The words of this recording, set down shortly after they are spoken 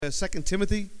2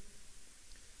 Timothy.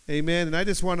 Amen. And I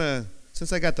just want to,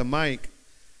 since I got the mic,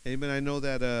 amen, I know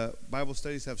that Bible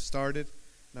studies have started.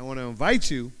 And I want to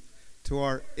invite you to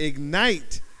our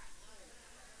Ignite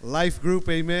Life group.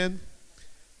 Amen.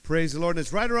 Praise the Lord. And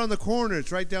it's right around the corner.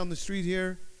 It's right down the street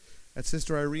here at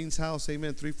Sister Irene's house.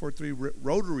 Amen. 343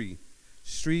 Rotary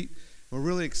Street. We're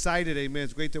really excited. Amen.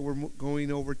 It's great that we're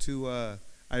going over to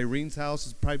Irene's house.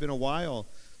 It's probably been a while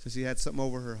since he had something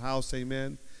over her house.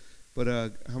 Amen. But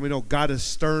how many know God is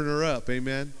stirring her up?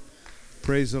 Amen.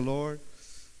 Praise the Lord.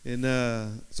 And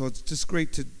so it's just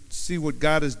great to see what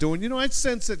God is doing. You know, I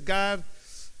sense that God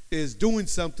is doing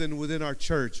something within our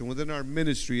church and within our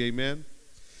ministry. Amen.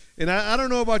 And I don't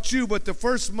know about you, but the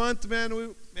first month, man,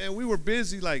 we were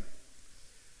busy like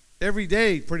every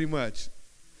day pretty much.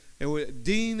 And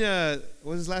Dean,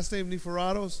 what's his last name?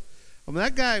 Niferatos? I mean,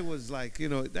 that guy was like, you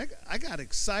know, I got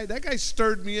excited. That guy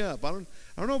stirred me up. I don't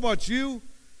know about you.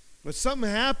 But something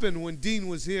happened when Dean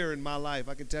was here in my life,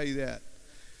 I can tell you that.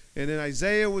 And then I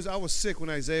was sick when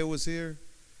Isaiah was here.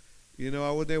 You know,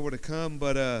 I wasn't able to come,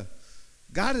 but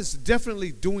God is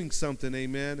definitely doing something,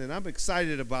 amen, and I'm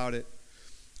excited about it.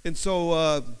 And so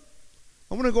I'm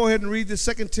going to go ahead and read this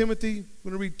 2 Timothy. I'm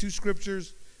going to read two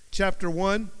scriptures, chapter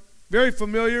 1. Very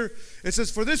familiar. It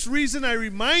says, "For this reason I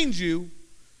remind you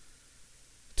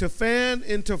to fan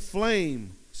into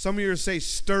flame." Some of you say,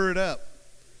 "Stir it up."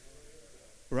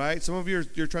 Right? Some of your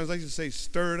translations say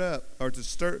stir it up, or to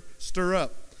stir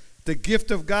up the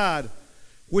gift of God,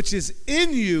 which is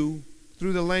in you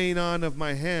through the laying on of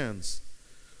my hands.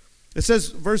 It says,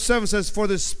 verse 7 says, "For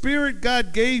the Spirit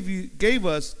God gave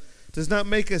us does not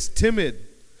make us timid,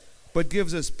 but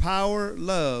gives us power,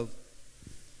 love,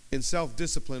 and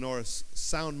self-discipline," or a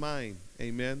sound mind.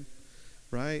 Amen.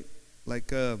 Right? Like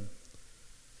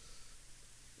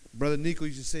Brother Nico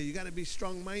used to say, you got to be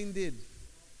strong-minded.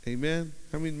 Amen.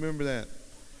 How many remember that?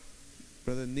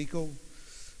 Brother Nico.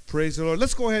 Praise the Lord.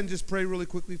 Let's go ahead and just pray really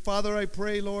quickly. Father, I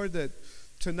pray, Lord, that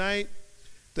tonight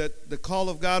that the call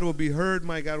of God will be heard,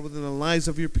 my God, within the lives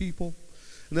of your people.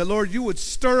 And that, Lord, you would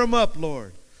stir them up,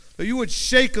 Lord. That you would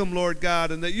shake them, Lord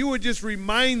God. And that you would just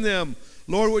remind them,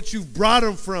 Lord, what you've brought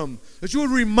them from. That you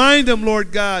would remind them,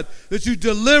 Lord God, that you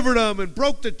delivered them and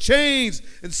broke the chains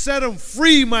and set them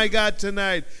free, my God,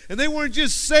 tonight. And they weren't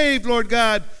just saved, Lord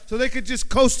God, so they could just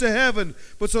coast to heaven,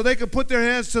 but so they could put their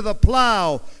hands to the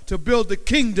plow to build the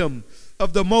kingdom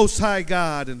of the Most High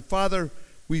God. And Father,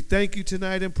 we thank you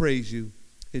tonight and praise you.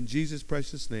 In Jesus'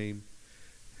 precious name,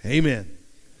 amen.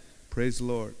 Praise the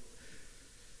Lord.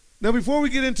 Now, before we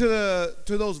get into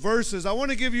those verses, I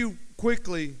want to give you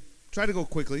quickly, try to go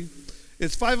quickly,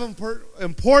 it's 5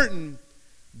 important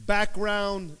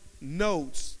background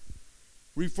notes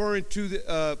referring to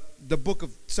the book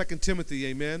of 2 Timothy,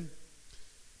 amen?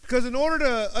 Because in order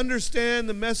to understand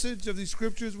the message of these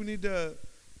scriptures, we need to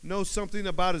know something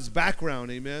about its background,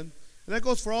 amen? And that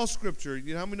goes for all scripture.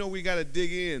 You know, how many know we got to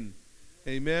dig in,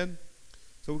 amen?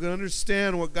 So we can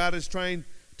understand what God is trying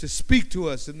to speak to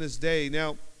us in this day.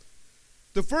 Now,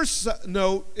 the first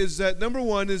note is that, number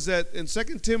one, is that in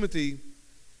 2 Timothy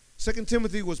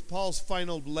was Paul's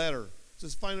final letter. It's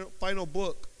his final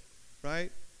book, right?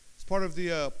 It's part of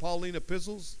the Pauline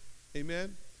epistles,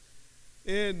 amen?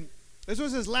 And this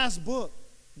was his last book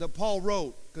that Paul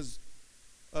wrote, because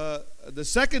the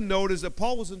second note is that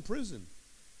Paul was in prison,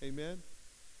 amen?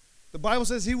 The Bible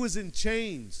says he was in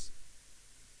chains.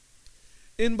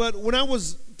 But when I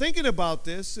was thinking about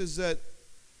this, is that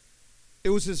it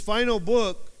was his final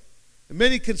book, and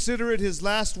many consider it his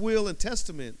last will and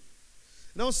testament.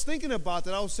 And I was thinking about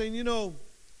that. I was saying, you know,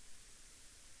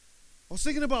 I was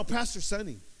thinking about Pastor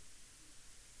Sonny.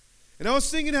 And I was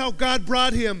thinking how God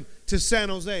brought him to San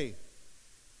Jose.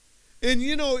 And,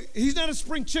 you know, he's not a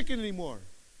spring chicken anymore.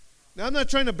 Now, I'm not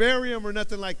trying to bury him or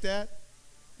nothing like that.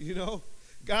 You know,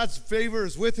 God's favor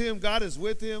is with him. God is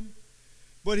with him.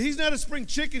 But he's not a spring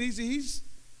chicken. He's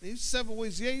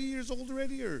 80 years old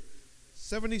already, or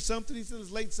 70-something. He's in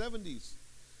his late 70s.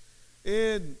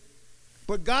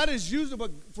 But God is using him.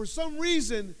 But for some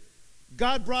reason,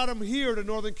 God brought him here to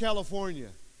Northern California.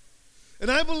 And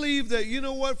I believe that, you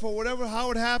know what, for how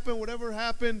it happened, whatever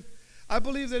happened, I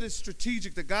believe that it's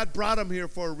strategic, that God brought him here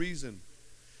for a reason.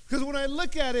 Because when I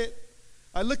look at it,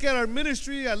 I look at our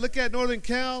ministry, I look at Northern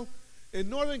Cal. In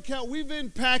Northern Cal, we've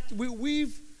impacted,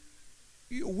 we've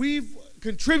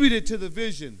contributed to the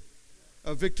vision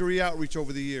of Victory Outreach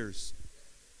over the years.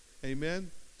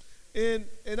 Amen. And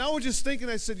I was just thinking,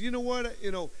 I said, you know what,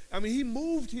 he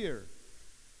moved here.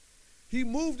 He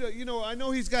moved, I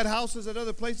know he's got houses at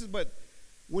other places, but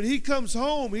when he comes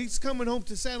home, he's coming home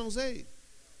to San Jose.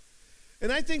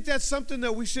 And I think that's something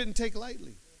that we shouldn't take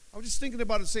lightly. I was just thinking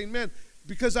about it, saying, man,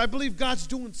 because I believe God's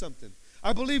doing something.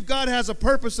 I believe God has a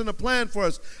purpose and a plan for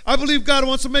us. I believe God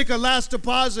wants to make a last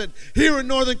deposit here in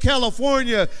Northern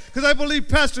California, because I believe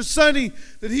Pastor Sonny,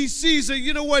 that he sees that,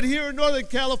 you know what, here in Northern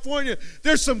California,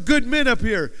 there's some good men up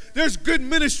here. There's good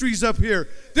ministries up here.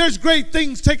 There's great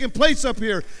things taking place up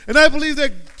here. And I believe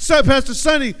that Pastor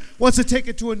Sonny wants to take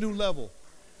it to a new level.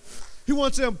 He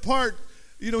wants to impart,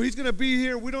 he's going to be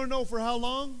here, we don't know for how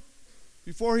long,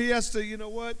 before he has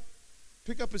to,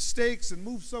 pick up his stakes and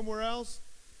move somewhere else.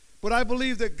 But I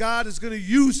believe that God is going to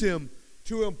use him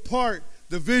to impart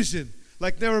the vision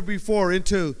like never before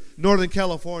into Northern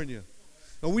California.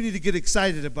 And we need to get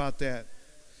excited about that.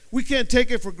 We can't take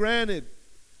it for granted.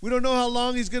 We don't know how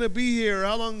long he's going to be here,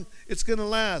 how long it's going to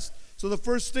last. So the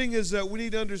first thing is that we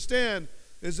need to understand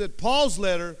is that Paul's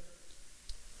letter,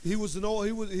 he was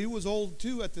old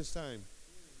too at this time.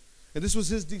 And this was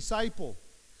his disciple.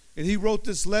 And he wrote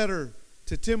this letter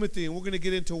to Timothy, and we're going to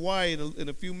get into why in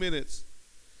a few minutes.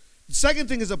 The second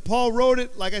thing is that Paul wrote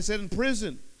it, like I said, in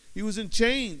prison. He was in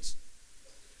chains.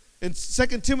 In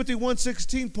 2 Timothy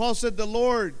 1:16, Paul said, "The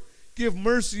Lord give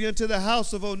mercy unto the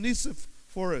house of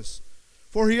Onesiphorus,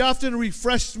 for he often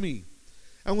refreshed me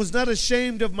and was not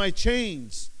ashamed of my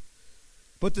chains."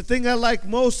 But the thing I like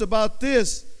most about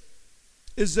this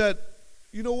is that,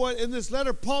 in this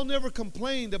letter, Paul never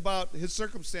complained about his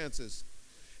circumstances.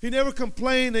 He never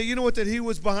complained that, that he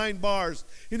was behind bars.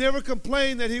 He never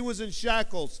complained that he was in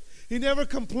shackles. He never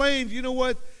complained,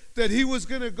 that he was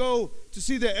going to go to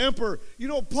see the emperor.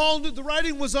 Paul knew the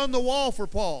writing was on the wall for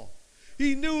Paul.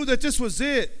 He knew that this was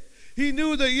it. He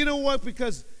knew that,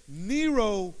 because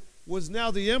Nero was now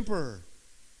the emperor.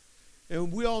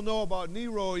 And we all know about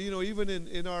Nero, even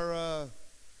in our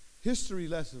history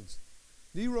lessons.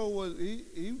 Nero was,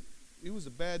 he was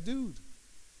a bad dude.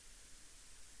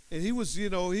 And he was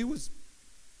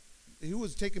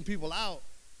taking people out.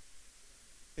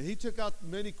 And he took out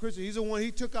many Christians. He's the one, he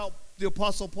took out the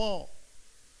Apostle Paul.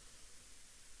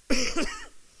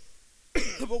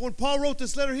 But when Paul wrote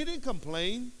this letter, he didn't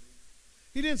complain.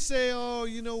 He didn't say, "Oh,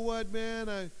 you know what, man,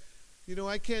 I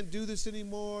can't do this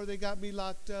anymore. They got me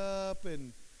locked up."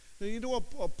 And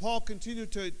Paul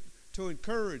continued to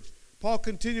encourage. Paul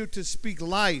continued to speak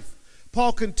life.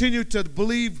 Paul continued to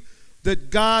believe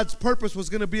that God's purpose was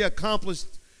going to be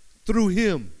accomplished through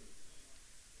him.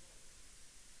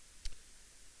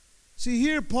 See,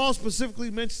 here Paul specifically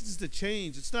mentions the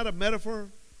chains. It's not a metaphor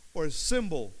or a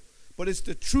symbol, but it's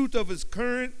the truth of his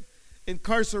current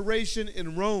incarceration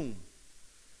in Rome.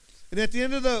 And at the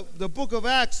end of the book of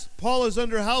Acts, Paul is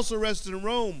under house arrest in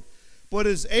Rome, but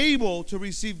is able to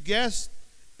receive guests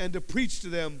and to preach to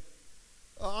them.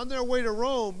 On their way to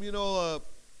Rome,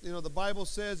 the Bible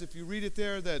says, if you read it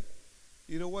there, that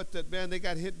they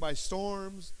got hit by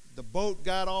storms. The boat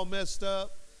got all messed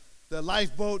up. The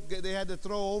lifeboat, they had to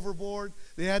throw overboard.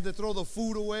 They had to throw the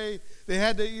food away. They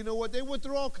had to, they went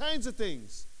through all kinds of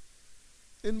things.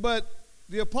 But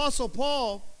the Apostle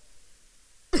Paul,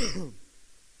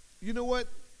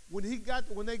 when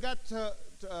they got to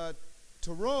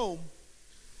Rome,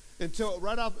 until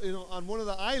right off, on one of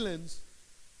the islands,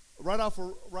 right off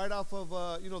of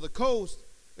the coast,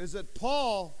 is that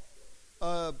Paul,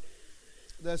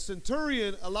 the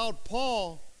centurion allowed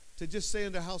Paul to just stay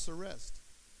under house arrest.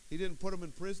 He didn't put him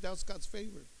in prison. That was God's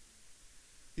favor.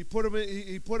 He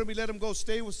let him go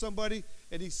stay with somebody,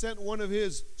 and he sent one of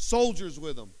his soldiers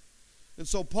with him. And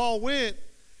so Paul went,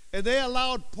 and they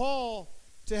allowed Paul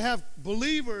to have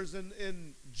believers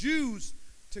and Jews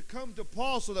to come to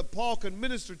Paul so that Paul could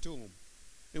minister to them,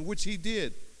 in which he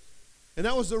did. And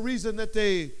that was the reason that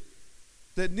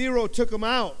Nero took him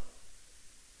out,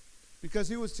 because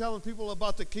he was telling people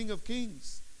about the King of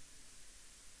Kings.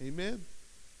 Amen.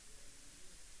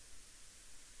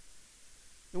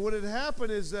 And what had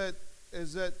happened is that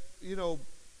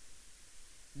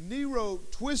Nero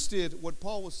twisted what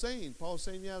Paul was saying. Paul was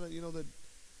saying,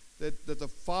 that the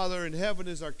Father in heaven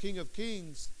is our King of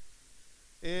Kings.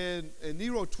 And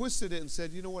Nero twisted it and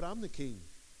said, "You know what, I'm the king."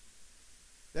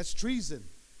 That's treason.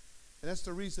 And that's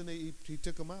the reason he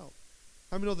took him out.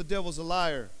 How many know the devil's a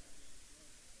liar?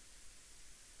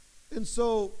 And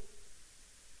so,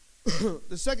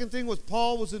 the second thing was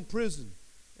Paul was in prison.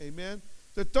 Amen.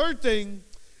 The third thing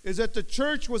is that the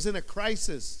church was in a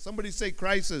crisis. Somebody say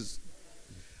crisis.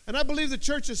 And I believe the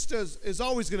church is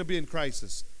always going to be in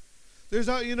crisis.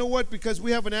 Because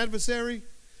we have an adversary,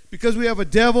 because we have a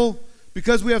devil,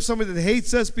 because we have somebody that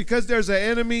hates us, because there's an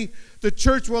enemy, the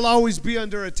church will always be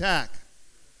under attack.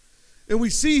 And we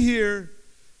see here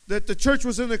that the church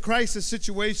was in a crisis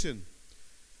situation.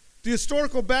 The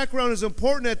historical background is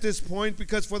important at this point,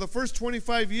 because for the first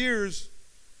 25 years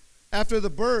after the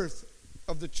birth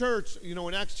of the church,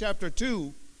 in Acts chapter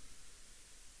 2,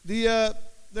 there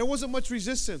wasn't much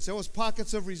resistance. There was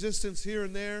pockets of resistance here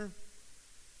and there,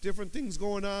 different things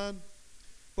going on.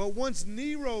 But once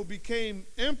Nero became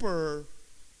emperor,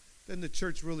 then the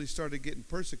church really started getting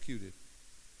persecuted.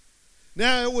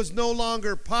 Now it was no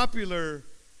longer popular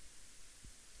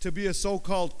to be a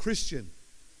so-called Christian.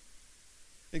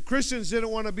 And Christians didn't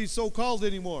want to be so-called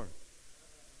anymore.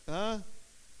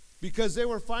 Because they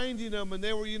were finding them, and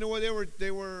they were,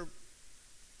 they were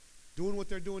doing what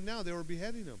they're doing now. They were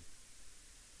beheading them,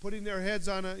 putting their heads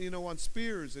on on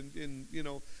spears, and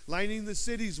lining the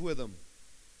cities with them,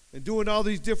 and doing all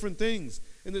these different things.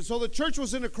 And so the church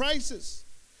was in a crisis.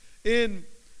 And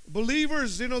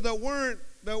believers, that weren't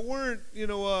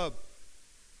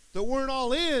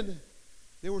all in,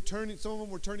 they were turning. Some of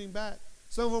them were turning back.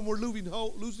 Some of them were losing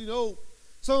hope.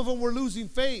 Some of them were losing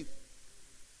faith,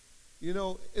 in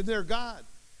their God.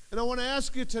 And I want to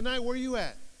ask you tonight, where are you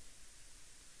at?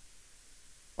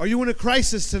 Are you in a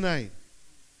crisis tonight?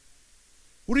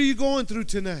 What are you going through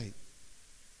tonight?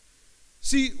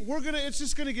 See, it's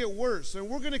just going to get worse, and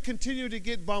we're going to continue to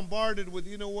get bombarded with,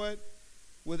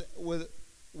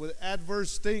 with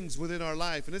adverse things within our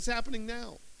life, and it's happening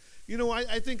now.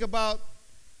 I think about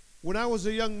when I was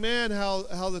a young man,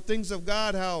 how the things of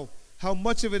God, how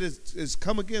much of it is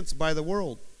come against by the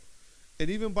world, and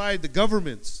even by the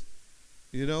governments,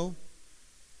 and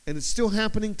it's still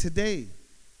happening today.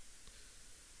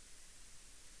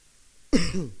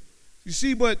 You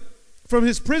see, but from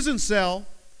his prison cell,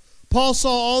 Paul saw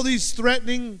all these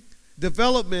threatening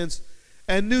developments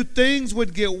and knew things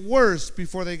would get worse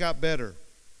before they got better.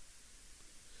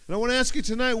 And I want to ask you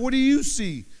tonight, what do you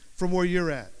see from where you're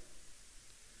at?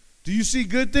 Do you see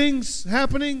good things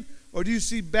happening, or do you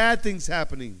see bad things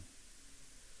happening?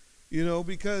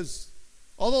 Because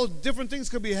although different things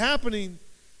could be happening,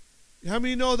 how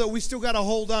many know that we still got to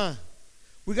hold on?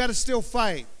 We got to still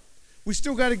fight. We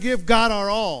still got to give God our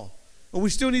all. And we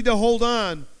still need to hold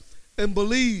on and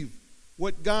believe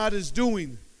what God is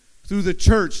doing through the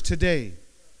church today.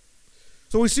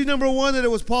 So we see, number one, that it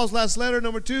was Paul's last letter.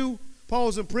 Number two, Paul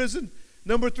was in prison.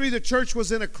 Number three, the church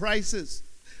was in a crisis.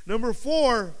 Number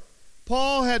four,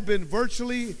 Paul had been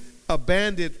virtually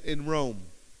abandoned in Rome.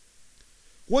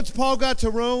 Once Paul got to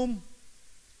Rome,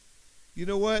 you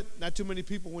know what? Not too many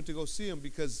people went to go see him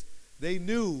because they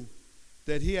knew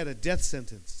that he had a death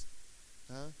sentence.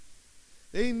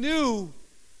 They knew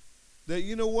that,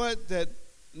 that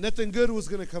nothing good was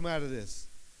going to come out of this.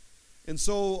 And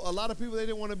so a lot of people, they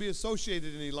didn't want to be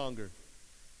associated any longer.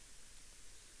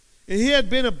 And he had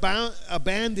been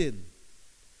abandoned.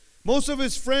 Most of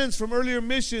his friends from earlier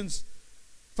missions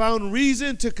found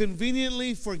reason to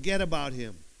conveniently forget about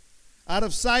him. Out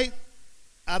of sight,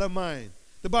 out of mind.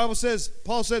 The Bible says,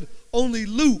 Paul said, only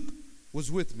Luke was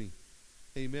with me.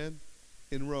 Amen.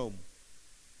 In Rome.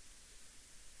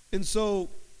 And so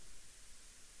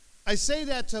I say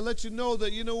that to let you know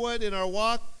that, in our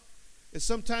walk, is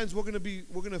sometimes we're going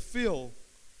to feel,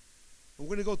 and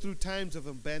we're going to go through times of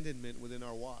abandonment within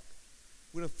our walk.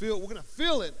 We're going to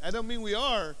feel it. I don't mean we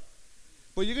are,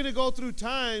 but you're going to go through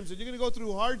times, and you're going to go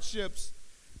through hardships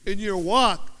in your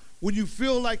walk when you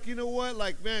feel like,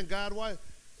 like, man, God, why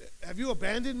have you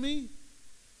abandoned me?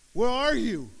 Where are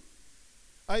you?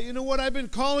 I've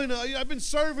been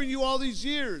serving you all these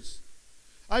years.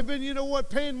 I've been,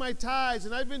 paying my tithes,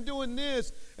 and I've been doing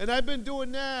this, and I've been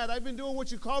doing that. I've been doing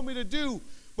what you called me to do.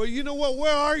 But you know what?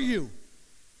 Where are you?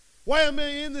 Why am I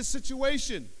in this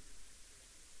situation?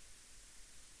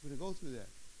 I'm going to go through that.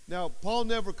 Now, Paul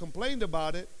never complained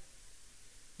about it,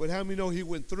 but how many know he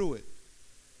went through it?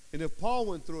 And if Paul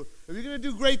went through it, if you're going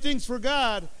to do great things for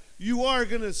God, you are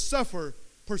going to suffer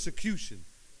persecution.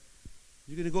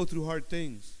 You're going to go through hard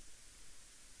things.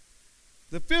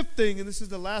 The fifth thing, and this is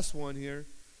the last one here,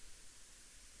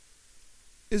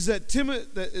 is that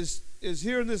is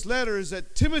here in this letter, is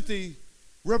that Timothy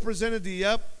represented the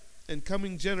up and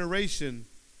coming generation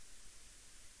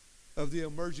of the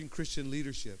emerging Christian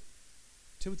leadership.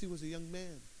 Timothy was a young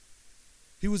man.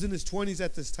 He was in his 20s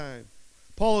at this time.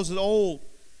 Paul is an old.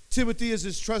 Timothy is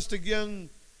his trusted young,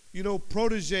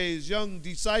 protege, his young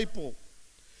disciple.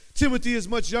 Timothy is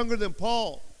much younger than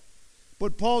Paul,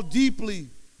 but Paul deeply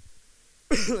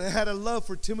had a love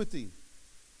for Timothy.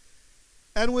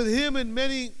 And with him and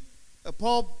many,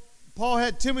 Paul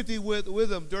had Timothy with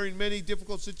him during many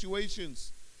difficult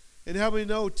situations. And how many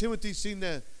know Timothy seen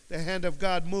the hand of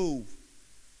God move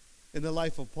in the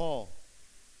life of Paul?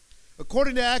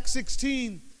 According to Acts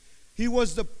 16,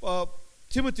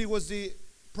 Timothy was the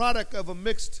product of a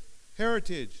mixed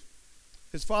heritage.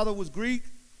 His father was Greek,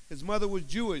 his mother was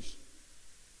Jewish.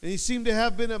 And he seemed to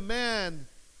have been a man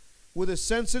with a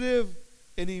sensitive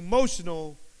and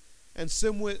emotional and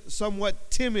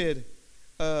somewhat timid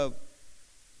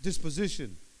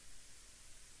disposition.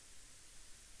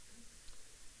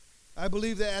 I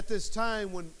believe that at this time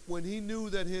when he knew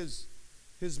that his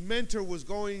mentor was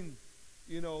going,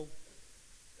 to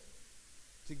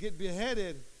get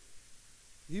beheaded,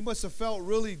 he must have felt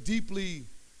really deeply,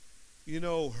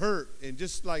 hurt and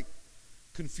just like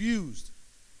confused,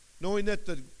 knowing that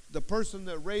the person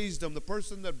that raised him, the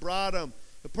person that brought him,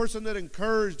 the person that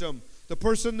encouraged him, the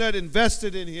person that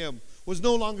invested in him was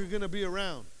no longer going to be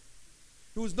around.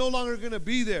 He was no longer going to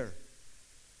be there.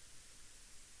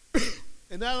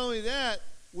 And not only that,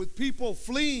 with people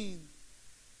fleeing,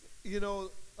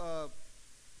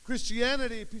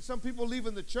 Christianity, some people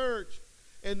leaving the church,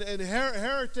 and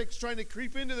heretics trying to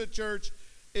creep into the church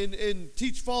and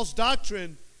teach false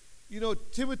doctrine,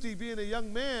 Timothy being a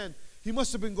young man, he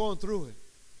must have been going through it.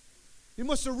 He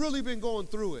must have really been going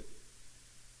through it.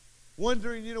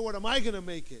 Wondering, what, am I going to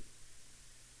make it?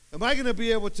 Am I going to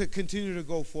be able to continue to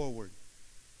go forward?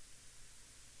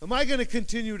 Am I going to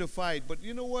continue to fight? But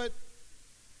you know what?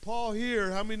 Paul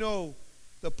here, how many know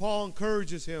that Paul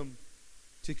encourages him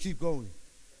to keep going,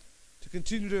 to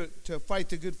continue to fight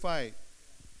the good fight?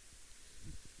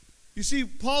 You see,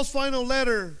 Paul's final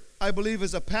letter, I believe,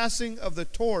 is a passing of the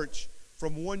torch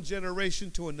from one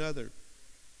generation to another.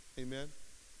 Amen.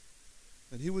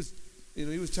 And he was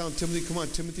telling Timothy, come on,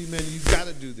 Timothy, man, you got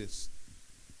to do this.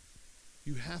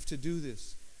 You have to do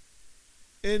this.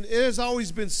 And it has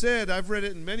always been said, I've read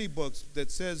it in many books,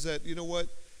 that says that,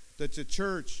 that the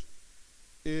church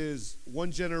is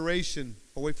one generation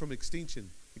away from extinction.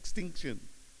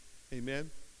 Amen.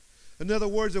 In other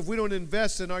words, if we don't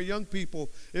invest in our young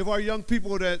people, if our young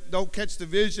people that don't catch the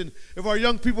vision, if our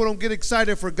young people don't get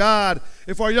excited for God,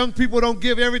 if our young people don't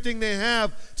give everything they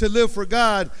have to live for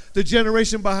God, the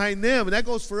generation behind them, and that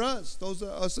goes for us, those of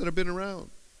us that have been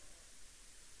around.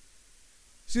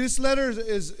 See, this letter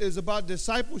is about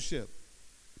discipleship.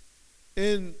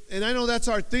 And I know that's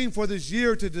our theme for this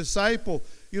year, to disciple,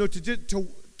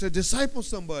 to disciple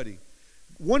somebody.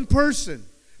 One person.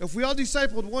 If we all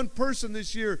discipled one person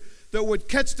this year that would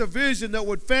catch the vision, that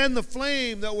would fan the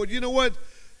flame, that would,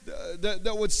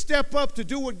 that would step up to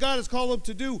do what God has called them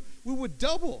to do, we would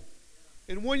double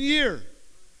in 1 year.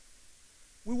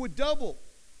 We would double.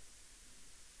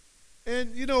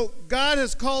 And, God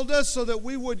has called us so that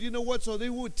we would, so they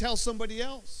would tell somebody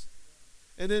else.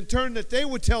 And in turn that they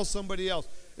would tell somebody else.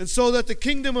 And so that the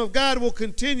kingdom of God will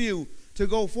continue to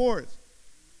go forth.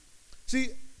 See,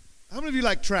 how many of you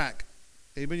like track?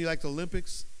 Amen, you like the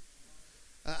Olympics?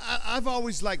 I've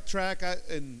always liked track.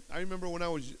 And I remember when I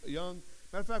was young.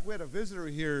 Matter of fact, we had a visitor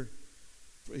here.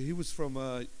 He was from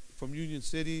Union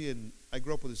City, and I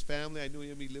grew up with his family. I knew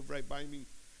him. He lived right by me.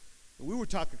 And we were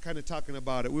talking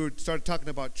about it. We started talking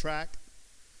about track,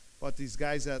 about these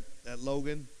guys at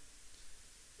Logan.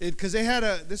 Because they had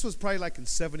this was probably like in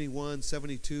 71,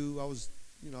 72. I was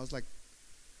like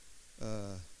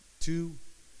 2.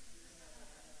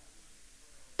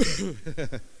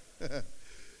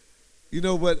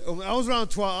 But I was around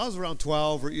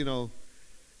 12,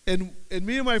 and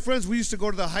me and my friends, we used to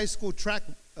go to the high school track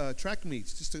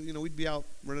meets. Just to, we'd be out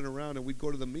running around and we'd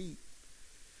go to the meet.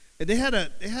 And they had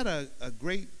a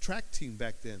great track team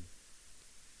back then.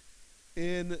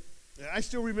 And I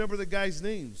still remember the guys'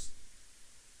 names.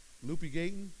 Loopy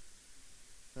Gayton,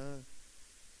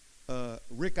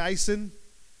 Rick Eisen,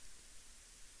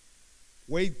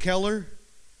 Wade Keller,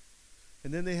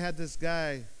 and then they had this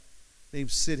guy named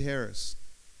Sid Harris.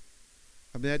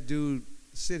 I mean, that dude,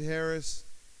 Sid Harris,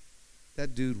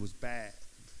 that dude was bad.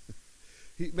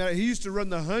 He used to run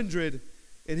the 100,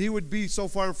 and he would be so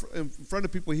far in front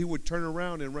of people, he would turn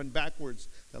around and run backwards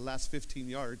the last 15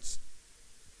 yards.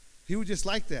 He was just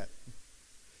like that.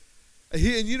 And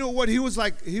you know what? He was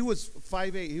 5'8".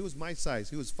 He was my size.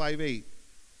 He was 5'8".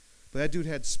 But that dude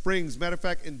had springs. Matter of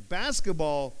fact, in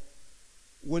basketball,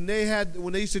 when they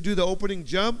used to do the opening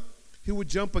jump, he would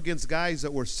jump against guys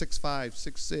that were 6'5",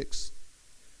 6'6",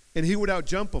 and he would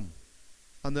out-jump them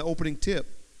on the opening tip.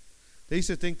 They used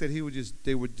to think that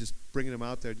they would just bring him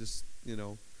out there,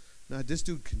 No, this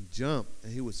dude can jump,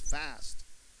 and he was fast.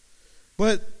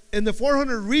 But in the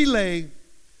 400 relay,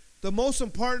 the most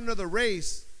important of the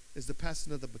race is the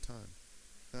passing of the baton,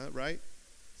 right?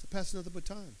 It's the passing of the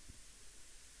baton.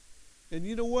 And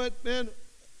you know what, man?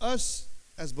 Us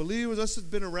as believers, us that's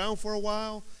been around for a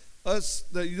while, those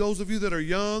of you that are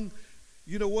young,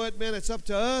 you know what, man? It's up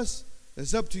to us.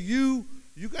 It's up to you.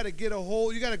 You got to get a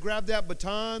hold. You got to grab that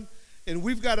baton, and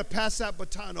we've got to pass that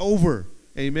baton over.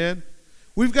 Amen?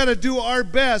 We've got to do our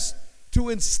best to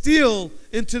instill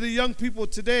into the young people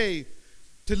today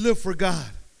to live for God,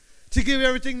 to give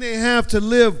everything they have to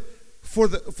live for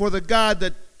the God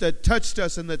that touched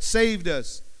us and that saved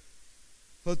us.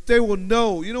 But they will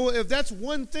know. You know, if that's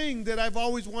one thing that I've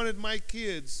always wanted my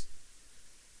kids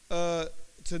to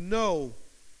know,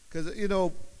 because, you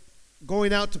know,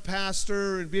 going out to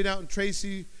pastor and being out in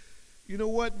Tracy, you know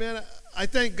what, man? I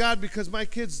thank God because my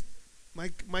kids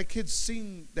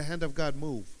seen the hand of God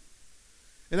move.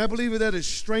 And I believe that has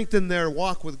strengthened their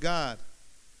walk with God.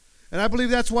 And I believe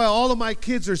that's why all of my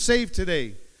kids are saved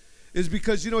today, is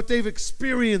because, you know what, they've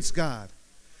experienced God.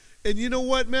 And you know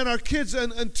what, man, our kids,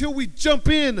 until we jump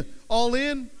in, all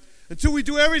in, until we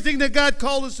do everything that God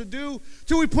called us to do,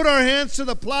 until we put our hands to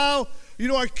the plow, you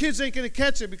know, our kids ain't going to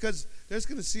catch it, because they're just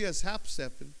going to see us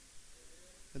half-stepping.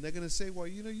 And they're going to say, well,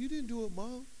 you know, you didn't do it,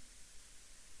 Mom.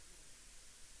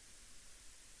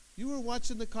 You were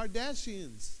watching the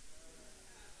Kardashians.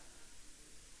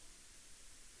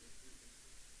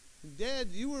 Dad,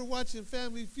 you were watching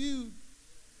Family Feud.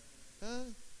 Huh?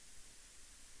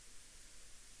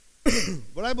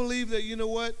 But I believe that, you know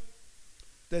what,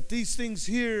 that these things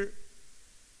here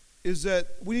is that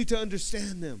we need to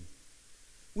understand them.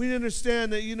 We need to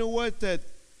understand that, you know what, that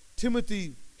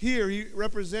Timothy here, he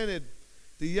represented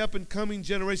the up-and-coming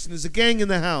generation. There's a gang in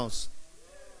the house.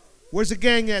 Where's the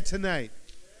gang at tonight?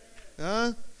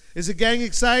 Huh? Is the gang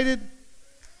excited?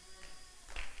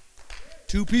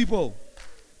 2 people.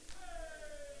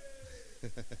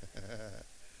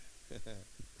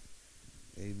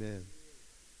 Amen.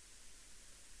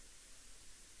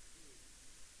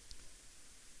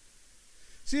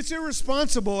 See, it's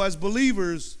irresponsible as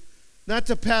believers not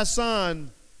to pass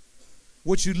on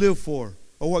what you live for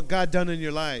or what God done in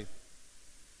your life.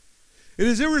 It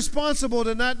is irresponsible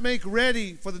to not make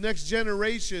ready for the next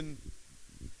generation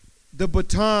the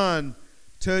baton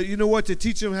to, you know what, to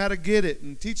teach them how to get it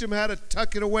and teach them how to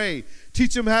tuck it away.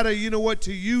 Teach them how to, you know what,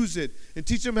 to use it, and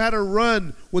teach them how to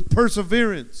run with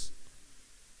perseverance.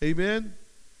 Amen.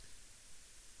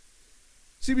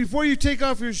 See, before you take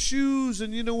off your shoes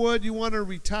and, you know what, you want to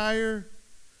retire,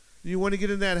 you want to get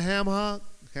in that hammock,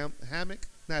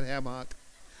 not hammock.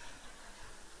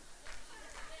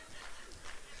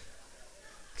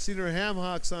 Seen her ham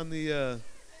hocks on the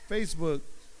Facebook.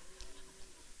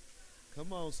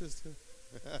 Come on, sister.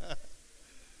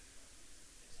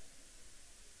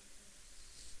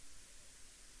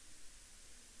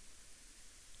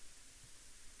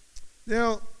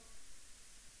 Now,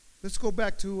 let's go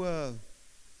back to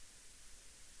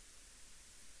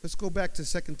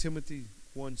 2 Timothy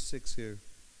 1:6 here,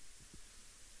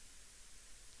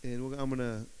 and I'm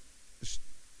gonna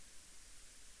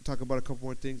talk about a couple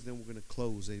more things, then we're gonna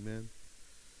close. Amen.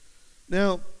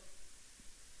 Now,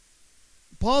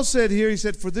 Paul said here, he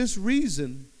said, for this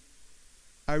reason,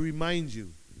 I remind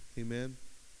you. Amen.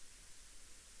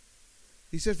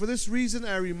 He said, for this reason,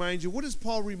 I remind you. What is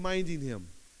Paul reminding him?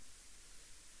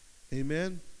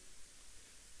 Amen.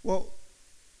 Well,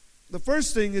 the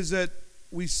first thing is that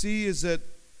we see is that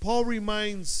Paul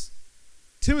reminds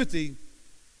Timothy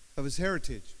of his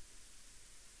heritage.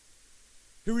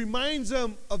 He reminds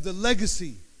him of the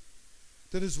legacy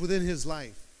that is within his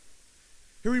life.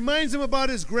 He reminds him about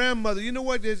his grandmother. You know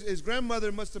what? His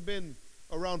grandmother must have been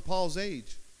around Paul's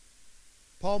age.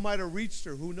 Paul might have reached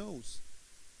her. Who knows?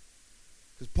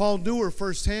 Because Paul knew her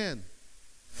firsthand.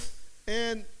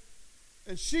 And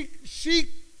she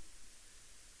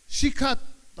caught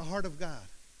the heart of God.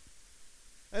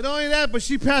 And not only that, but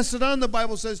she passed it on, the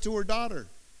Bible says, to her daughter,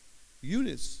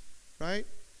 Eunice, right?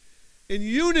 And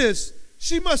Eunice,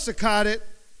 she must have caught it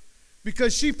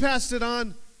because she passed it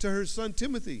on to her son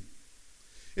Timothy.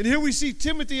 And here we see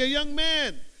Timothy, a young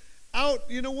man, out,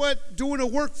 you know what, doing a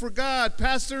work for God,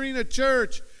 pastoring a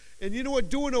church, and you know what,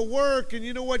 doing a work, and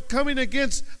you know what, coming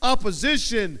against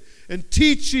opposition, and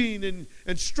teaching, and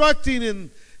instructing,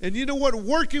 and you know what,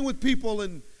 working with people,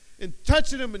 and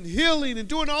touching them, and healing, and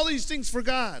doing all these things for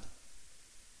God.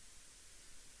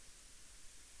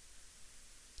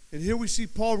 And here we see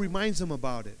Paul reminds him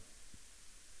about it.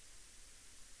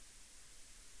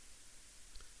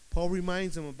 Paul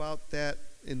reminds him about that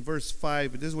in verse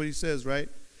 5. And this is what he says, right?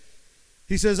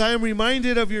 He says, I am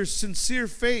reminded of your sincere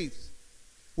faith,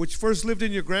 which first lived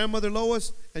in your grandmother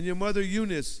Lois and your mother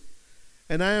Eunice,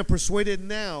 and I am persuaded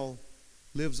now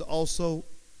lives also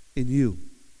in you.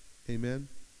 Amen.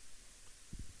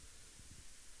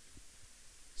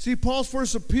 See, Paul's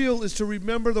first appeal is to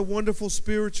remember the wonderful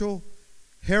spiritual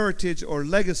heritage or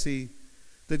legacy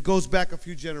that goes back a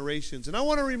few generations. And I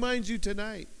want to remind you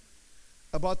tonight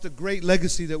about the great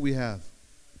legacy that we have.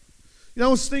 You know,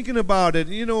 I was thinking about it.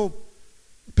 You know,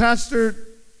 pastors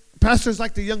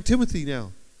like the young Timothy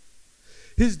now.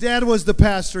 His dad was the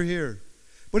pastor here.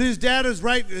 But his dad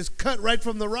is cut right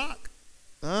from the rock.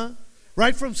 Huh?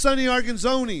 Right from Sonny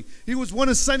Arganzoni. He was one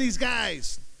of Sonny's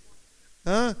guys.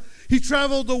 Huh? He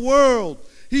traveled the world.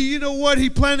 You know what? He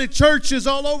planted churches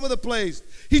all over the place.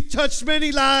 He touched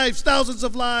many lives, thousands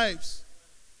of lives.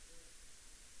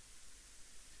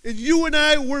 And you and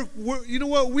I, you know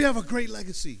what? We have a great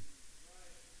legacy.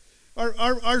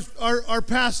 Our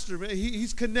pastor, man,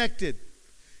 he's connected.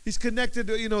 He's connected,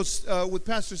 with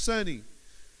Pastor Sonny.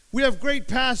 We have great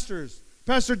pastors.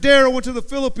 Pastor Darrell went to the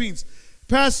Philippines.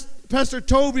 Pastor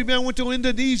Toby, man, went to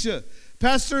Indonesia.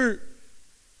 Pastor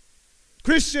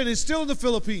Christian is still in the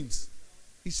Philippines.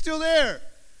 He's still there.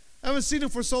 I haven't seen him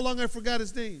for so long I forgot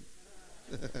his name.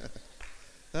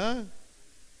 Huh?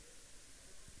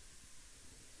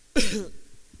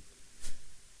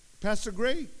 Pastor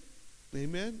Gray.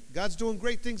 Amen. God's doing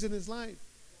great things in his life.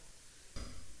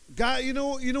 God, you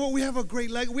know what? We have a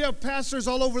great legacy. We have pastors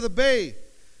all over the Bay.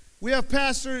 We have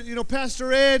Pastor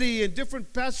Eddie and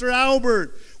different Pastor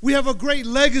Albert. We have a great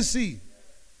legacy.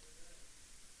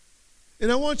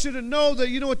 And I want you to know that,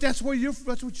 you know what, that's what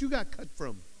you got cut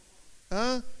from.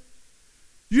 Huh?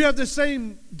 You have the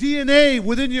same DNA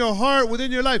within your heart,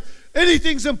 within your life.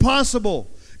 Anything's impossible.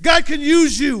 God can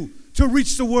use you to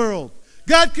reach the world.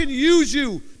 God can use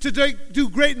you to do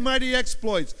great and mighty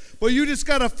exploits. But you just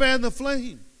got to fan the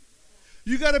flame.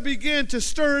 You got to begin to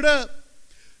stir it up.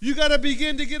 You got to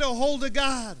begin to get a hold of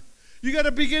God. You got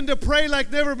to begin to pray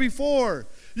like never before.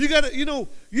 You got to,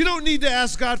 you don't need to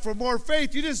ask God for more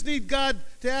faith. You just need God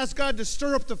to ask God to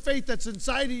stir up the faith that's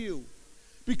inside of you.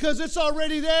 Because it's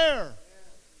already there.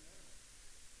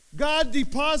 God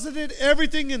deposited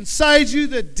everything inside you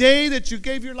the day that you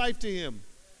gave your life to Him.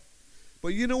 But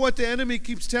you know what? The enemy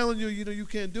keeps telling you, you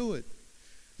can't do it.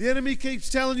 The enemy keeps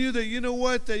telling you that, you know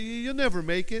what, that you'll never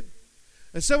make it.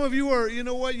 And some of you are,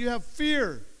 you have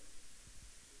fear.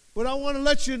 But I want to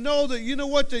let you know that, you know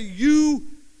what, that you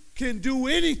can do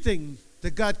anything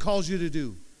that God calls you to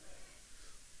do.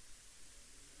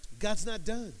 God's not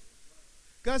done.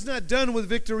 God's not done with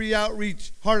Victory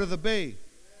Outreach, Heart of the Bay.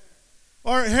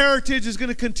 Our heritage is going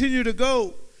to continue to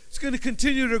go. It's going to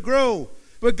continue to grow.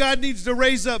 But God needs to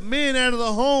raise up men out of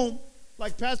the home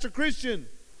like Pastor Christian,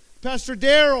 Pastor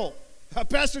Darrell,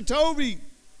 Pastor Toby.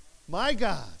 My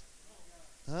God.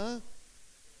 Huh?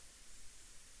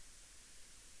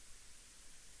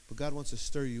 But God wants to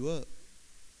stir you up.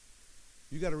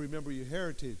 You got to remember your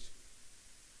heritage.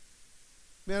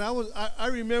 Man, I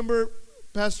remember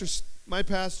my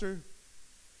pastor.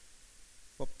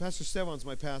 Well, Pastor Stevan's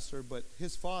my pastor, but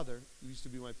his father used to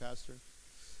be my pastor.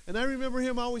 And I remember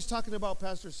him always talking about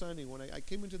Pastor Sonny. When I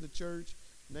came into the church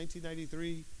in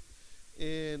 1993,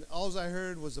 and all I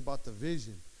heard was about the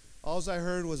vision. All I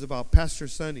heard was about Pastor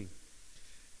Sonny.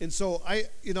 And so I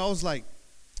was like,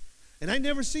 and I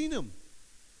never seen him.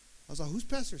 I was like, who's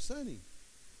Pastor Sonny?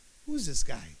 Who's this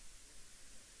guy?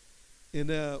 And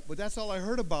but that's all I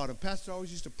heard about him. Pastor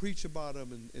always used to preach about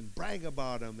him and brag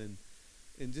about him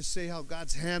and just say how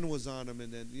God's hand was on him,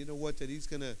 and then you know what,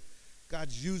 that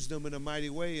God's used him in a mighty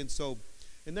way. And so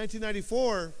in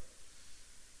 1994,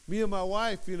 me and my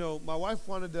wife, my wife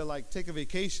wanted to take a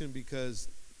vacation because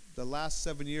the last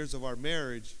 7 years of our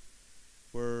marriage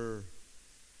were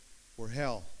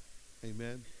hell.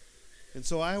 Amen. And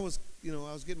so I was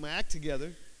getting my act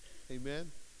together.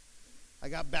 Amen. I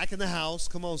got back in the house.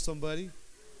 Come on, somebody.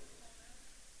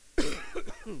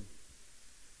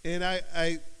 And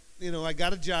I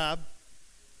got a job.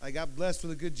 I got blessed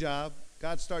with a good job.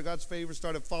 God's favor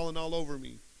started falling all over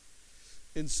me.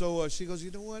 And so she goes, you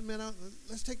know what, man,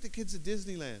 let's take the kids to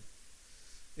Disneyland.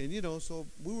 And, so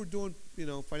we were doing,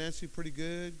 financially pretty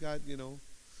good. God,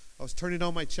 I was turning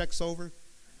all my checks over.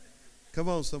 Come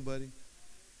on, somebody.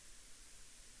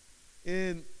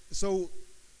 And so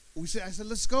I said,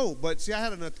 let's go. But see, I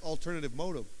had an alternative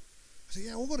motive. I said,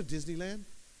 yeah, we'll go to Disneyland.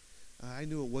 I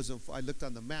knew it wasn't. I looked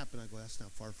on the map and I go, that's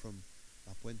not far from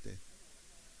La Puente.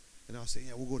 And I'll say,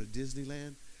 yeah, we'll go to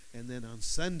Disneyland. And then on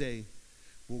Sunday,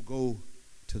 we'll go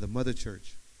to the Mother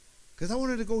Church. Because I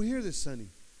wanted to go hear this Sonny.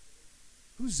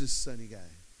 Who's this Sonny guy?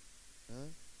 Huh?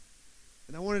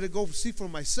 And I wanted to go see for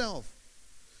myself.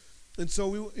 And so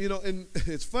we, and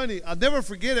it's funny. I'll never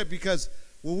forget it because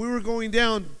when we were going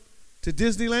down to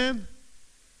Disneyland,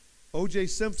 O.J.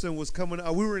 Simpson was coming.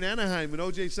 We were in Anaheim, and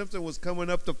O.J. Simpson was coming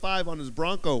up to 5 on his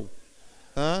Bronco.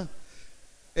 Huh?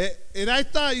 And I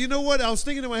thought, you know what? I was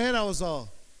thinking in my head, I was all,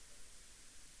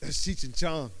 that's Cheech and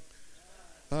Chong.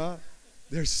 Huh?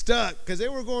 They're stuck because they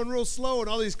were going real slow, and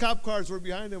all these cop cars were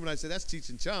behind them. And I said, that's Cheech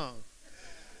and Chong.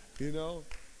 They're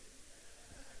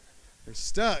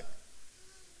stuck.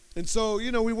 And so,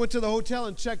 we went to the hotel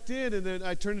and checked in, and then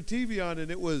I turned the TV on,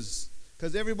 and it was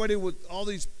Because everybody with all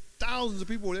these thousands of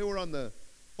people, they were on the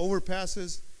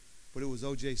overpasses, but it was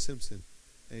O.J. Simpson.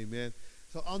 Amen.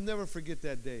 So I'll never forget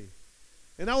that day.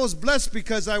 And I was blessed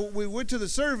because we went to the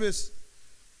service,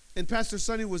 and Pastor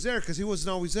Sonny was there because he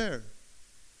wasn't always there.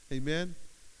 Amen.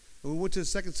 And we went to the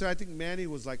second service. I think Manny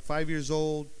was like 5 years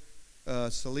old.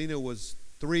 Selena was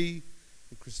 3.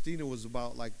 And Christina was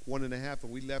about like 1.5.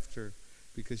 And we left her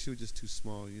because she was just too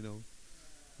small, you know.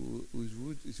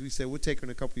 We said, we'll take her in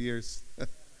a couple years.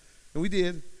 And we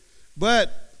did.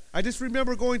 But I just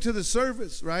remember going to the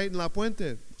service, right, in La Puente.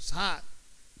 It was hot.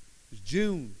 It was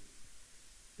June.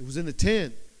 It was in the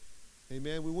tent.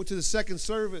 Amen. We went to the second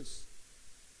service.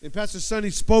 And Pastor Sonny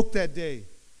spoke that day.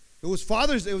 It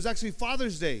was actually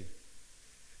Father's Day.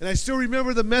 And I still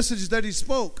remember the message that he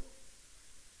spoke.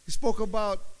 He spoke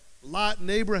about Lot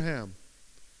and Abraham.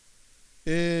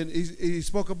 And he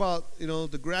spoke about, you know,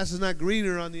 the grass is not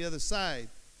greener on the other side.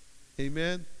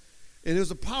 Amen. And it was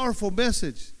a powerful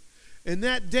message. And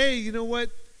that day, you know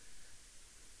what?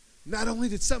 Not only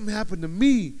did something happen to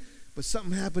me, but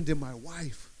something happened to my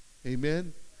wife.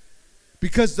 Amen.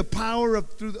 Because the power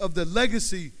of the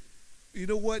legacy, you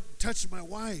know what, touched my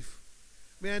wife.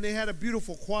 Man, they had a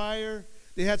beautiful choir.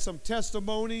 They had some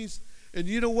testimonies. And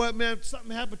you know what, man? Something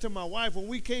happened to my wife. When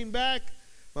we came back,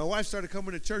 my wife started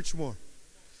coming to church more.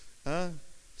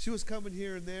 She was coming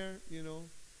here and there, you know.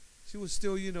 She was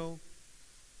still, you know,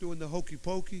 doing the hokey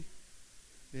pokey.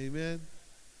 Amen.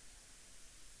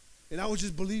 And I was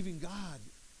just believing God.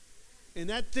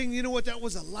 And that thing, you know what? That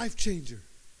was a life changer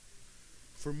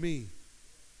for me.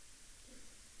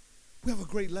 We have a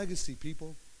great legacy,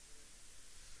 people.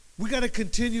 We got to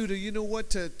continue to, you know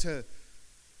what, to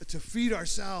feed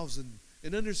ourselves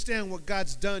and understand what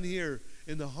God's done here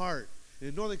in the heart,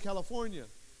 in Northern California,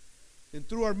 and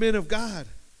through our men of God.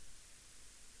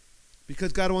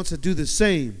 Because God wants to do the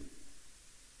same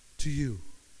to you.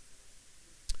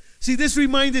 See, this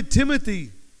reminded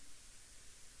Timothy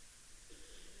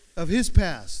of his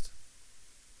past.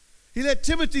 He let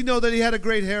Timothy know that he had a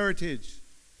great heritage.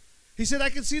 He said, I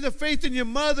can see the faith in your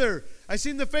mother. I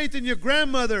seen the faith in your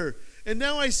grandmother. And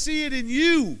now I see it in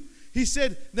you. He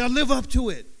said, now live up to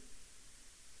it.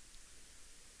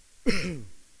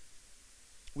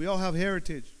 We all have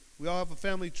heritage. We all have a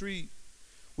family tree.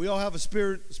 We all have a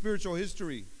spiritual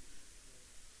history.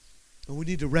 And we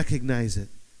need to recognize it.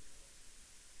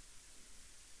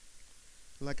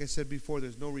 Like I said before,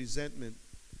 there's no resentment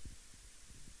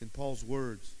in Paul's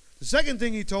words. The second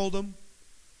thing he told him,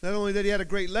 not only that he had a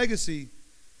great legacy,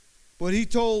 but he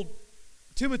told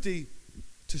Timothy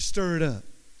to stir it up.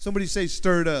 Somebody say,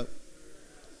 stir it up.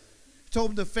 He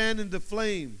told him to fan into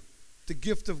flame the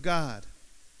gift of God.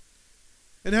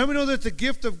 And how many know that the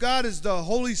gift of God is the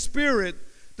Holy Spirit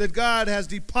that God has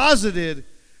deposited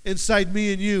inside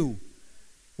me and you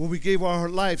when we gave our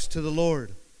lives to the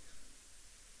Lord?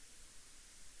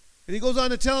 And he goes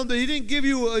on to tell him that he didn't give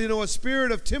you, a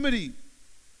spirit of timidity,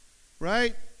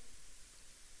 right?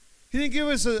 He didn't give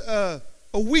us a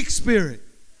weak spirit.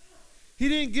 He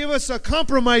didn't give us a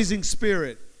compromising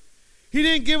spirit. He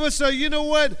didn't give us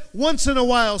a, once in a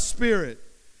while spirit.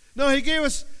 No, he gave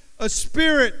us a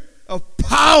spirit of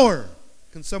power.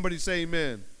 Can somebody say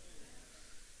amen?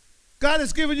 God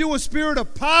has given you a spirit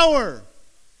of power.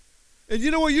 And you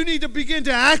know what? You need to begin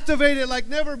to activate it like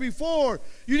never before.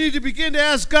 You need to begin to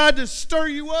ask God to stir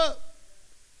you up.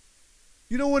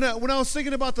 You know, when I was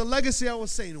thinking about the legacy, I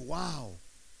was saying, wow.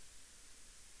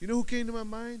 You know who came to my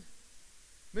mind?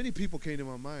 Many people came to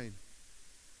my mind.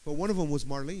 But one of them was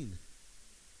Marlene.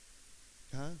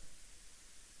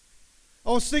 I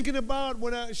was thinking about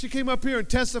when she came up here and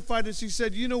testified, and she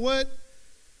said, you know what?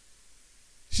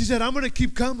 She said, I'm going to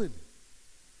keep coming.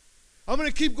 I'm going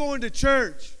to keep going to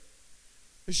church.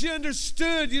 And she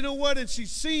understood, and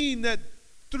she's seen that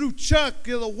through Chuck,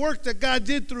 the work that God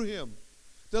did through him,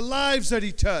 the lives that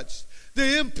he touched,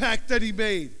 the impact that he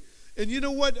made. And you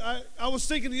know what? I was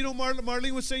thinking,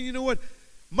 Marlene was saying, you know what?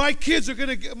 My kids are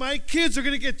gonna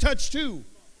get touched too.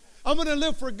 I'm gonna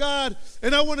live for God,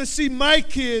 and I want to see my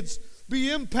kids be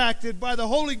impacted by the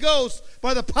Holy Ghost,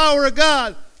 by the power of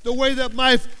God, the way that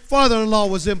my father-in-law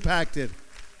was impacted.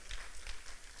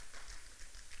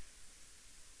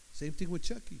 Same thing with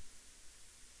Chucky.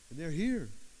 And they're here.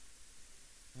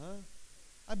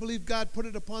 I believe God put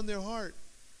it upon their heart.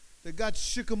 That God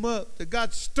shook them up. That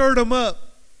God stirred them up.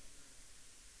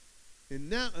 And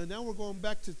now we're going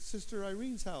back to Sister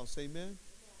Irene's house. Amen.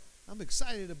 I'm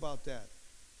excited about that.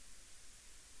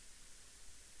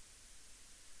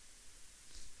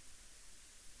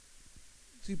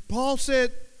 See, Paul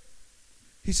said,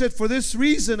 for this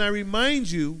reason I remind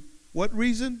you. What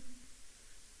reason?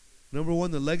 Number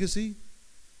one, the legacy.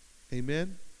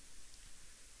 Amen.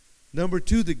 Number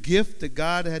 2, the gift that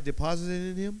God had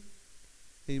deposited in him.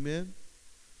 Amen.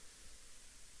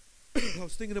 I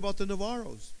was thinking about the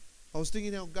Navarros. I was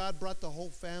thinking how God brought the whole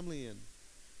family in.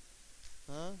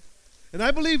 And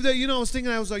I believe that, I was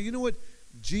thinking, I was like, you know what?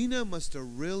 Gina must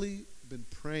have really been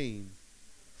praying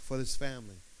for this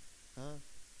family.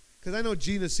 Because I know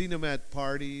Gina's seen them at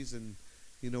parties and,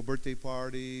 birthday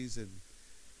parties. And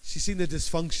she's seen the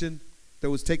dysfunction that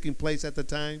was taking place at the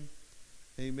time.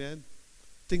 Amen.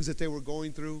 Things that they were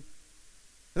going through.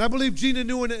 And I believe Gina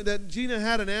knew that Gina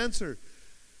had an answer.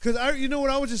 Because, you know what,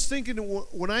 I was just thinking,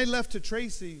 when I left to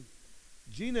Tracy,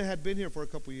 Gina had been here for a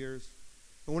couple years.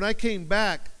 And when I came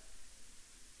back,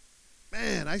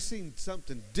 man, I seen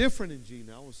something different in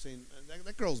Gina. I was saying,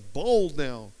 that girl's bold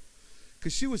now.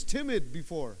 Because she was timid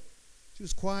before. She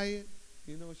was quiet.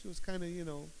 She was kind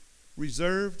of,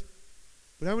 reserved.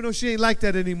 But how many know she ain't like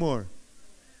that anymore?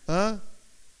 I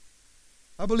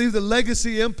believe the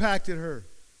legacy impacted her.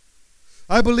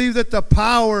 I believe that the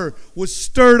power was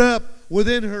stirred up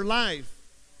within her life.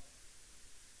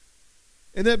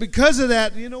 And that because of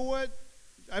that, you know what?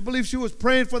 I believe she was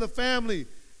praying for the family.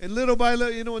 And little by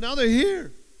little, now they're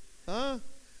here.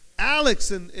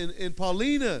 Alex and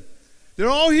Paulina, they're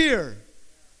all here.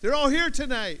 They're all here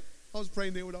tonight. I was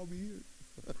praying they would all be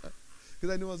here.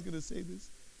 Because I knew I was going to say this.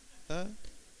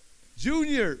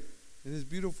 Junior and his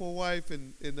beautiful wife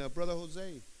and Brother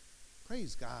Jose.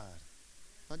 Praise God.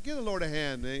 Give the Lord a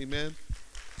hand. Amen.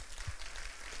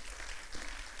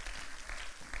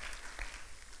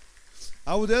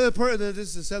 I was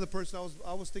this other person.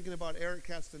 I was thinking about Eric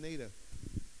Castaneda.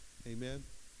 Amen.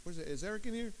 Where's it? Is Eric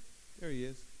in here? There he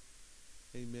is.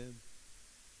 Amen.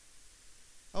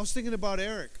 I was thinking about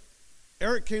Eric.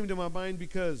 Eric came to my mind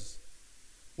because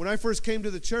when I first came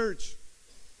to the church,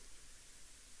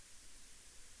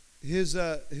 his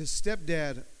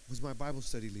stepdad was my Bible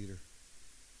study leader.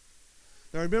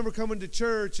 Now, I remember coming to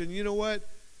church, and you know what?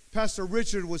 Pastor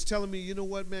Richard was telling me, you know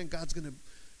what, man, God's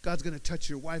gonna touch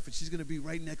your wife, and she's gonna be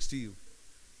right next to you.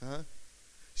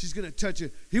 She's gonna touch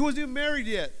you. He wasn't even married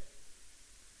yet.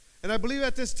 And I believe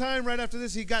at this time, right after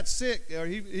this, he got sick, or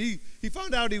he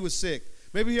found out he was sick.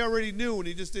 Maybe he already knew, and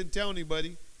he just didn't tell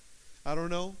anybody. I don't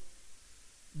know.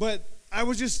 But I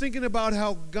was just thinking about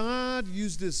how God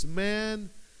used this man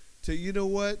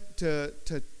to,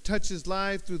 to touch his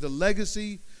life through the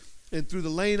legacy and through the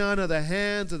laying on of the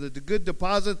hands of the good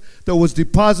deposit that was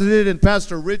deposited in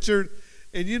Pastor Richard.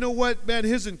 And you know what, man,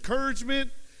 his encouragement,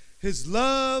 his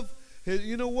love,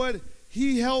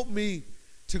 he helped me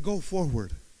to go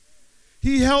forward.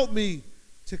 He helped me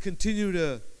to continue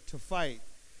to fight.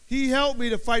 He helped me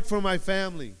to fight for my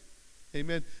family.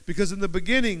 Amen. Because in the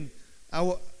beginning, I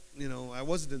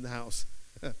wasn't in the house.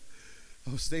 I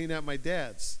was staying at my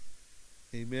dad's.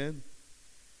 Amen.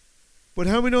 But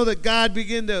how many know that God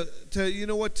began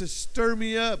to stir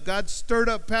me up? God stirred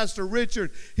up Pastor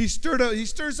Richard. He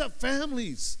stirs up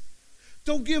families.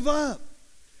 Don't give up.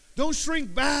 Don't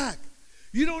shrink back.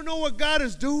 You don't know what God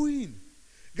is doing.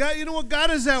 God, you know what?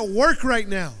 God is at work right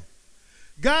now.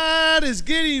 God is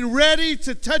getting ready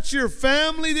to touch your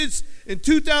family this in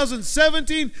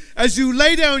 2017 as you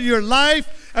lay down your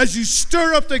life, as you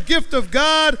stir up the gift of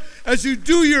God, as you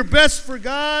do your best for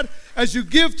God, as you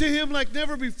give to Him like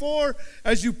never before,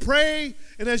 as you pray,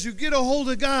 and as you get a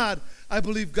hold of God. I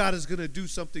believe God is going to do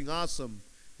something awesome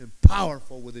and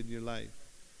powerful within your life.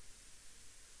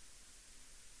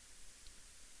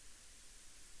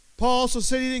 Paul also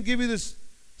said He didn't give you this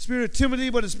spirit of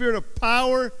timidity, but a spirit of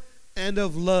power and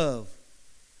of love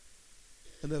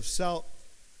and of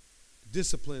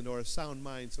self-discipline, or a sound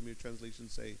mind, some of your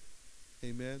translations say.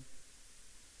 Amen.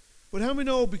 But how many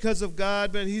know because of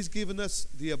God, man, He's given us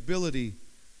the ability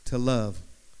to love.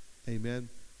 Amen.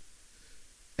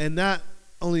 And not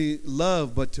only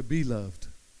love, but to be loved.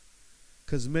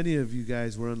 Because many of you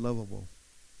guys were unlovable.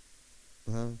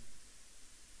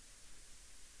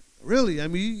 Really, I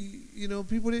mean,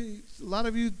 people, a lot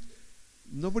of you,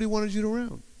 nobody wanted you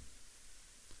around.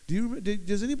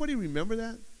 Does anybody remember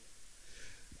that?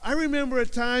 I remember a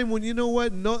time when, you know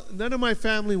what, none of my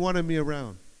family wanted me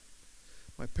around.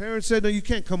 My parents said, no, you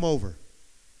can't come over.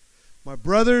 My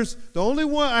brothers,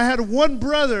 I had one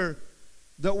brother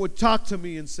that would talk to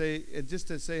me and just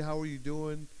to say, how are you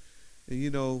doing?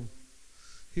 And,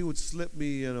 he would slip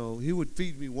me, he would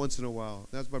feed me once in a while.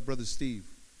 That's my brother Steve.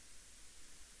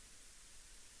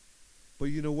 But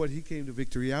you know what? He came to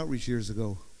Victory Outreach years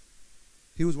ago.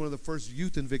 He was one of the first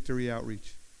youth in Victory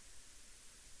Outreach.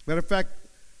 Matter of fact,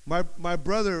 my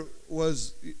brother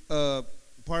was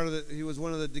he was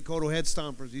one of the Dakota Head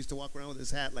Stompers. He used to walk around with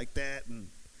his hat like that, and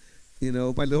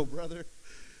my little brother.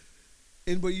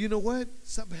 But you know what?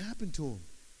 Something happened to him.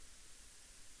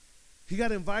 He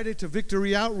got invited to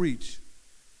Victory Outreach.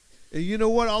 And you know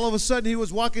what? All of a sudden, he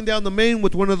was walking down the main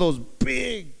with one of those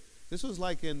big, this was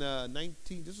like in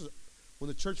this was when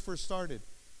the church first started,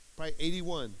 probably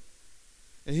 81.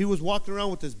 And he was walking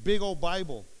around with this big old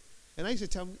Bible. And I used to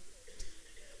tell him,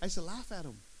 I used to laugh at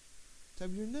him. Tell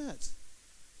him, you're nuts.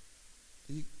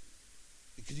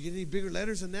 Could you get any bigger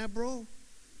letters than that, bro?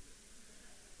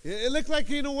 It looked like,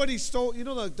 you know what he stole? You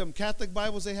know them Catholic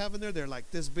Bibles they have in there? They're like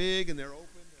this big and they're open.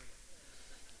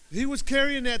 He was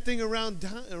carrying that thing around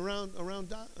Dakota.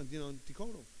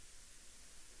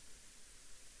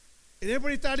 And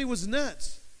everybody thought he was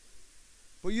nuts.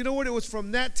 But you know what? It was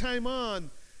from that time on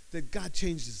that God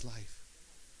changed his life.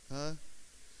 Huh?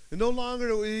 And no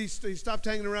longer he stopped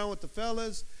hanging around with the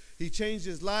fellas. He changed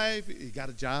his life. He got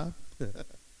a job.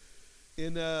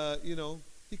 And,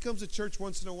 he comes to church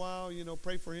once in a while,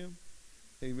 pray for him.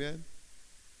 Amen.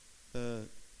 But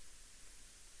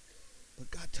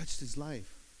God touched his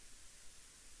life.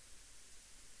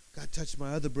 God touched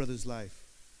my other brother's life.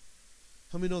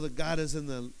 How many know that God is in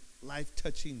the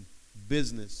life-touching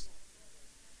business?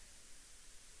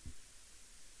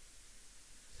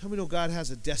 How many know God has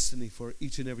a destiny for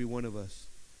each and every one of us?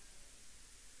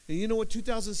 And you know what?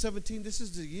 2017, this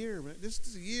is the year, man. This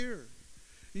is the year.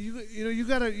 You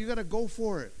gotta go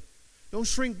for it. Don't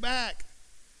shrink back.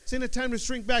 This ain't a time to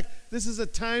shrink back. This is a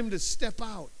time to step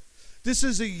out. This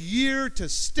is a year to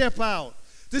step out.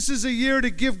 This is a year to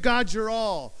give God your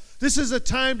all. This is a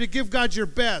time to give God your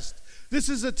best. This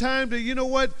is a time to,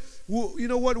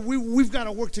 we've got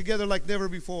to work together like never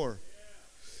before.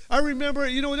 I remember,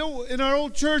 in our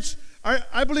old church,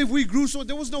 I believe we grew so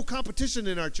there was no competition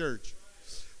in our church.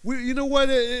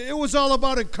 It was all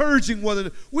about encouraging one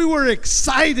another. We were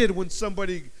excited when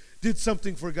somebody did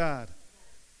something for God.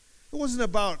 It wasn't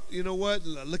about,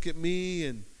 look at me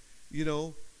and,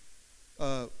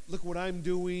 look what I'm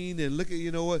doing and look at,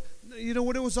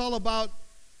 what it was all about,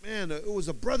 man, it was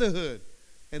a brotherhood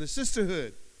and a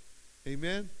sisterhood.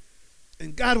 Amen.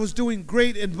 And God was doing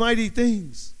great and mighty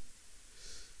things.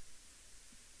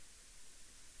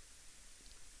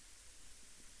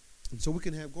 And so we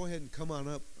can go ahead and come on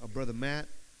up, Brother Matt.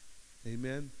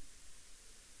 Amen.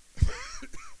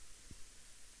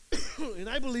 And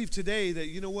I believe today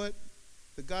that,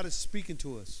 that God is speaking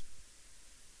to us.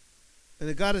 And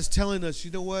that God is telling us,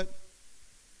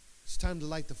 it's time to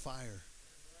light the fire.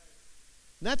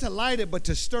 Not to light it, but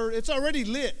to stir it. It's already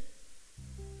lit.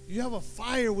 You have a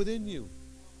fire within you.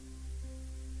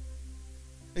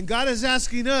 And God is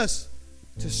asking us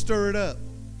to stir it up.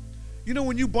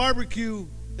 When you barbecue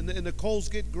and the coals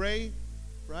get gray,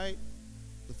 right?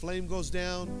 The flame goes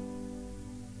down,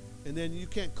 and then you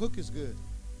can't cook as good.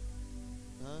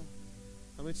 Huh?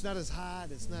 I mean, it's not as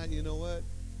hot. It's not,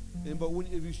 but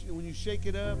when you shake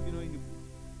it up,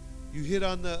 you hit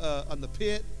on the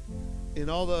pit,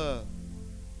 and all the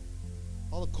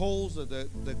coals,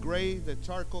 the gray, the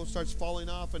charcoal starts falling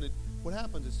off, and what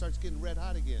happens? It starts getting red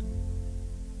hot again.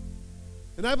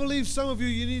 And I believe some of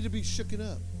you need to be shooken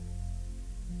up.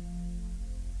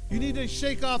 You need to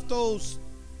shake off those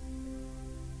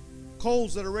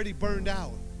coals that are already burned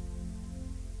out.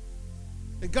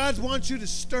 And God wants you to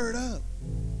stir it up.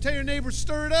 Tell your neighbor,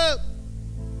 stir it up.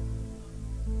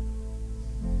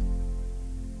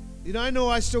 I know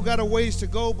I still got a ways to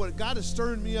go, but God is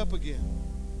stirring me up again.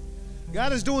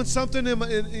 God is doing something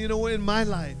in my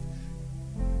life.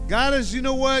 God is,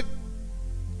 I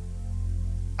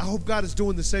hope God is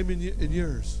doing the same in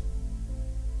yours.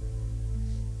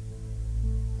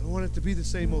 I don't want it to be the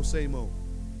same old, same old.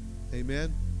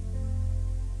 Amen.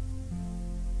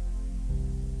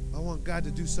 I want God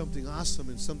to do something awesome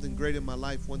and something great in my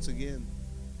life once again.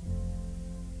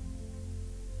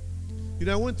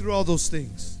 I went through all those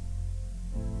things.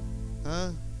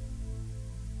 Huh?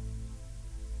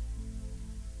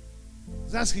 I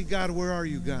was asking God, where are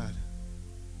you, God?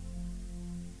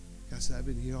 God said, I've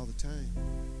been here all the time.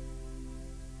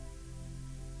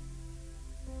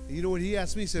 And you know what he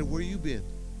asked me? He said, where you been?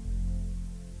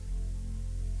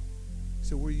 He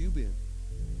said, where you been?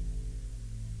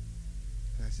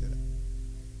 And I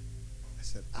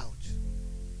said, ouch.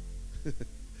 And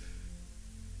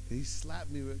he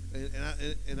slapped me,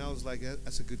 and I was like,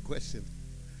 that's a good question.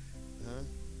 Huh?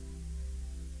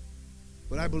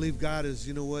 But I believe God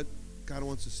is, God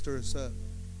wants to stir us up.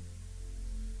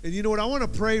 And you know what? I want to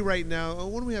pray right now.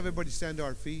 Why don't we have everybody stand to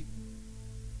our feet?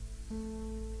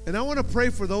 And I want to pray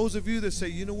for those of you that say,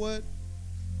 you know what?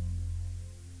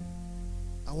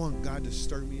 I want God to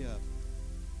stir me up.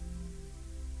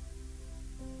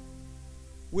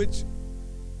 Wait.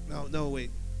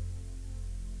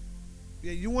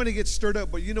 Yeah, you want to get stirred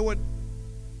up, but you know what?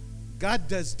 God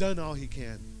has done all he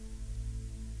can.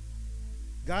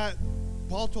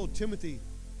 Paul told Timothy,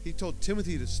 he told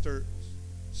Timothy to stir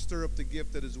up the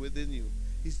gift that is within you.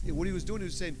 What he was doing, he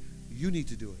was saying, you need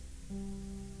to do it.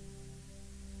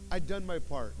 I've done my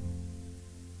part.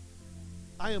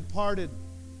 I imparted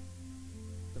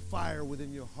the fire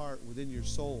within your heart, within your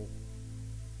soul.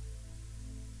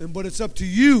 But it's up to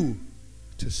you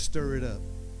to stir it up.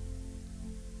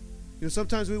 You know,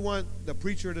 sometimes we want the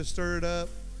preacher to stir it up.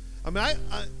 I mean,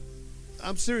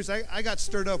 I'm serious. I got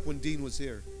stirred up when Dean was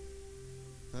here.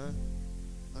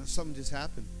 Something just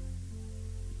happened.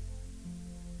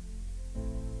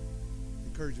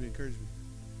 Encourage me.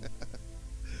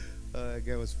 That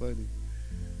guy was funny.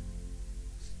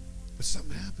 But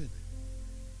something happened.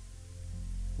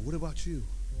 But what about you?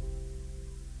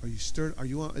 Are you stirred? Are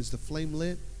you on? Is the flame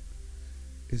lit?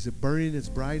 Is it burning its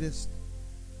brightest?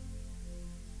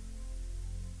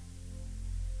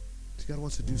 God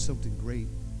wants to do something great.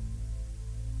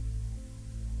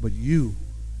 But you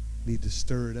need to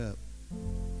stir it up.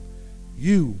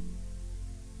 You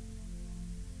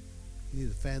need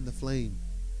to fan the flame.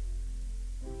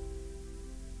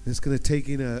 It's going to take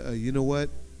in you know what?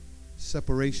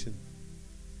 Separation.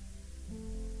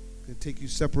 It's going to take you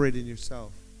separating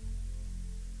yourself.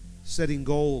 Setting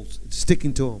goals and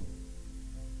sticking to them.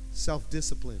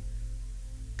 Self-discipline.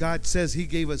 God says he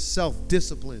gave us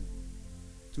self-discipline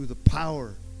through the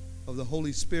power of the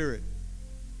Holy Spirit.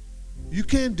 You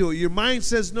can't do it. Your mind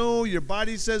says no, your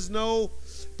body says no,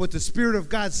 but the Spirit of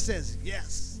God says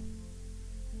yes.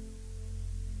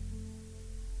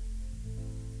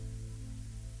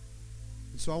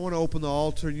 And so I want to open the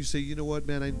altar and you say, you know what,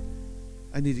 man,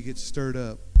 I need to get stirred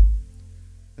up.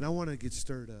 And I want to get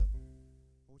stirred up.